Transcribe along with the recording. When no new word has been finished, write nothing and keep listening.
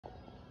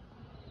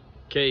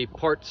Okay,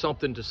 part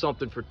something to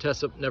something for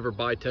Tesup, never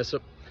buy Tesup.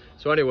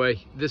 So anyway,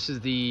 this is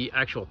the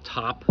actual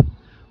top,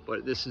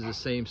 but this is the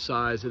same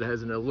size. It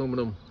has an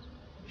aluminum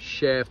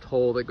shaft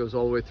hole that goes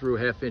all the way through,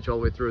 1/2 inch all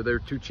the way through. They're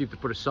too cheap to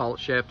put a solid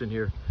shaft in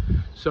here.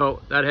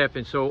 So that 1/2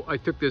 inch. So I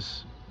took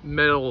this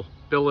metal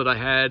billet I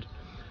had,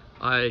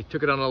 I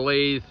took it on a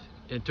lathe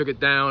and took it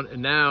down,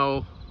 and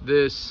now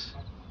this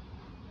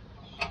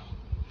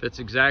fits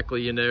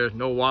exactly in there,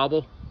 no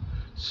wobble.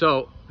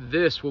 So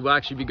this will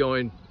actually be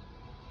going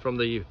from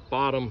the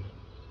bottom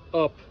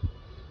up.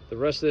 The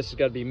rest of this has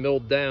got to be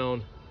milled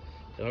down,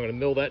 and I'm going to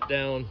mill that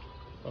down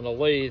on a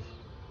lathe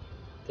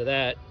to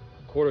that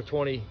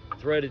 1/4-20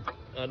 threaded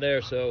on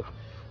there. So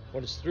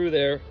when it's through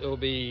there, it'll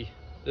be,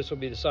 this will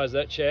be the size of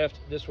that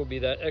shaft, this will be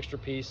that extra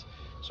piece.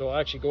 So I'll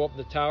actually go up in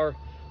the tower.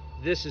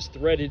 This is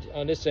threaded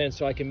on this end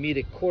so I can meet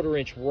a 1/4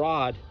 inch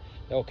rod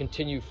that will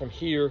continue from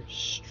here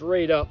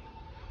straight up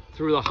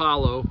through the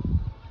hollow,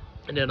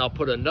 and then I'll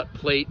put a nut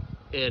plate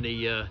and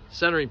a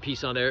centering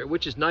piece on there,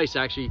 which is nice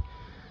actually.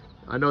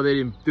 I know they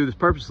didn't do this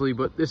purposely,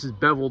 but this is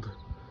beveled,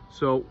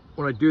 so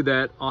when I do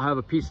that, I'll have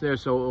a piece in there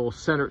so it will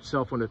center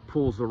itself when it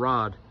pulls the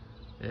rod,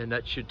 and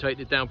that should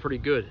tighten it down pretty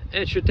good,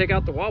 and it should take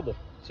out the wobble.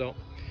 So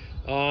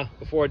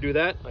before I do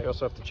that, I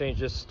also have to change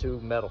this to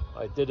metal.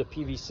 I did a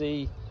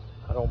PVC,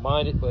 I don't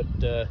mind it, but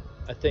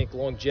I think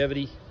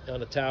longevity on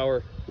the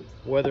tower,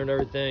 weather and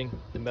everything,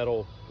 the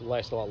metal will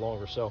last a lot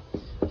longer. So,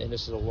 and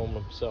this is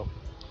aluminum. So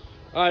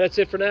all right, that's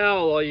it for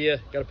now. You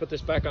got to put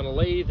this back on the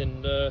lathe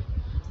and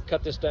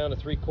cut this down to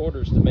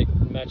 3/4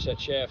 to match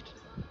that shaft.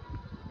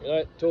 All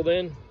right, till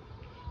then,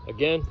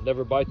 again,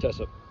 never buy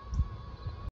Tesup.